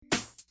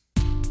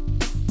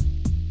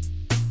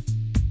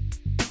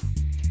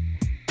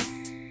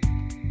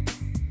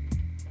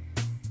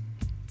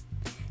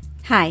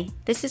Hi,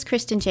 this is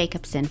Kristen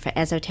Jacobson for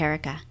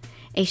Esoterica,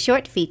 a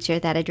short feature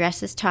that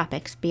addresses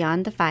topics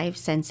beyond the five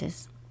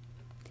senses.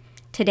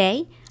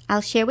 Today,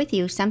 I'll share with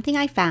you something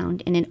I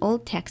found in an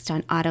old text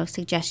on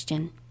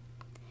autosuggestion.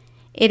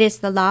 It is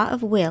the law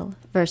of will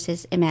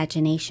versus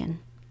imagination,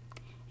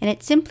 and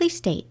it simply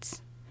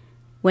states,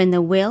 when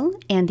the will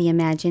and the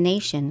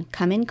imagination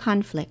come in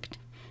conflict,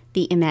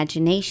 the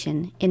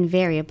imagination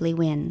invariably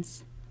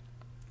wins.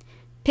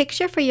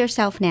 Picture for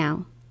yourself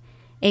now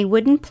a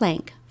wooden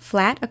plank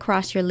flat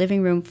across your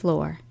living room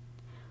floor,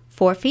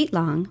 4 feet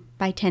long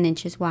by 10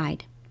 inches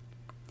wide.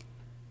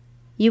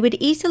 You would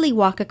easily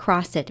walk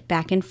across it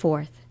back and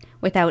forth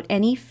without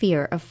any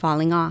fear of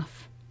falling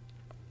off.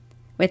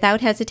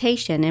 Without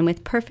hesitation and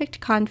with perfect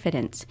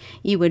confidence,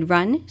 you would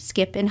run,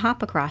 skip, and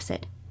hop across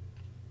it.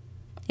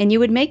 And you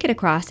would make it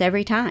across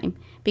every time,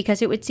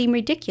 because it would seem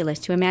ridiculous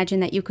to imagine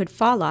that you could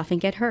fall off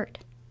and get hurt.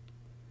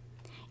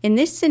 In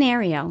this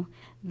scenario,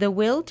 the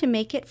will to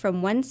make it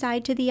from one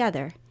side to the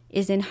other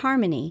is in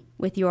harmony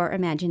with your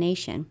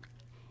imagination,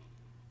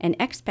 an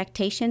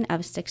expectation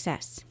of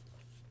success.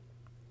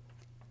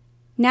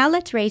 Now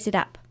let's raise it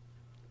up.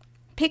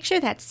 Picture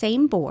that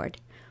same board,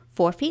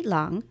 4 feet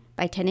long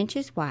by 10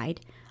 inches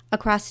wide,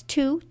 across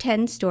 2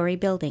 10-story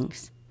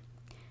buildings.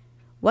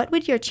 What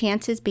would your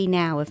chances be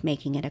now of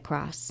making it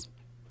across?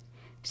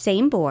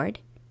 Same board,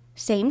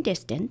 same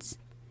distance,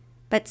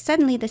 but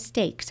suddenly the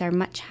stakes are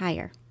much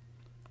higher.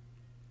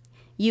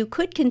 You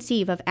could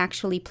conceive of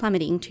actually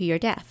plummeting to your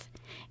death,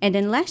 and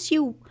unless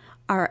you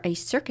are a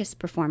circus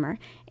performer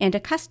and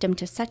accustomed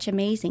to such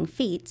amazing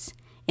feats,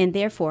 and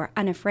therefore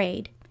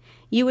unafraid,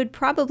 you would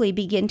probably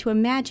begin to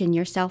imagine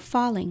yourself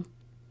falling.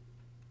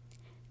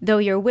 Though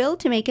your will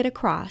to make it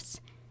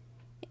across,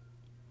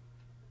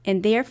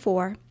 and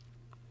therefore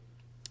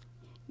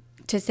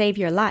to save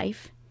your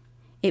life,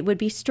 it would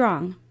be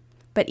strong,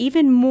 but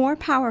even more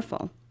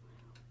powerful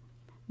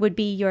would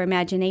be your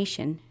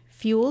imagination,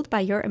 fueled by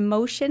your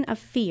emotion of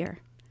fear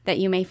that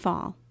you may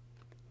fall,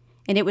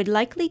 and it would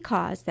likely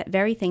cause that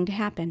very thing to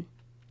happen.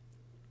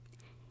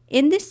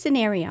 In this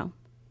scenario,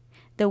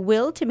 the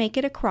will to make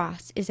it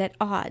across is at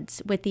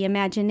odds with the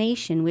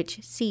imagination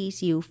which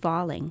sees you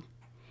falling.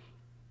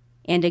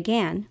 And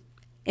again,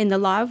 in the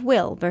law of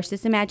will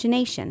versus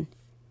imagination,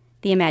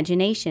 the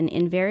imagination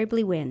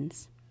invariably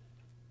wins.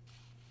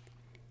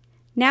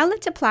 Now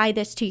let's apply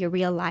this to your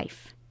real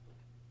life.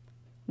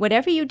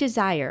 Whatever you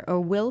desire or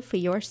will for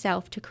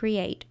yourself to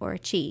create or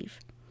achieve,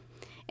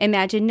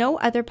 imagine no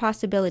other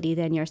possibility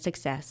than your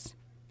success.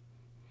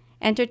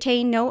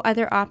 Entertain no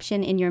other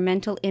option in your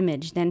mental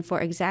image than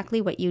for exactly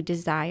what you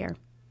desire.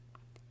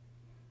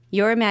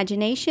 Your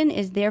imagination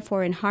is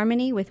therefore in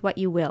harmony with what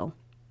you will.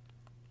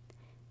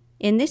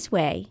 In this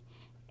way,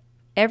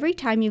 every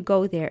time you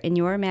go there in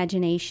your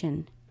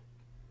imagination,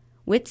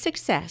 with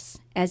success,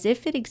 as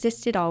if it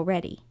existed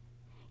already,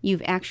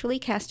 you've actually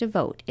cast a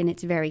vote in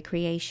its very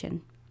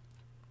creation.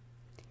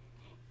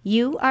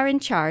 You are in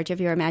charge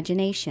of your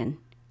imagination.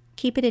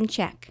 Keep it in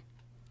check.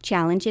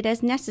 Challenge it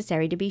as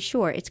necessary to be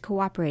sure it's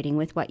cooperating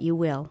with what you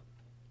will.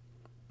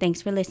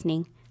 Thanks for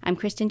listening. I'm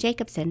Kristen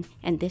Jacobson,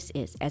 and this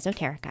is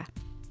Esoterica.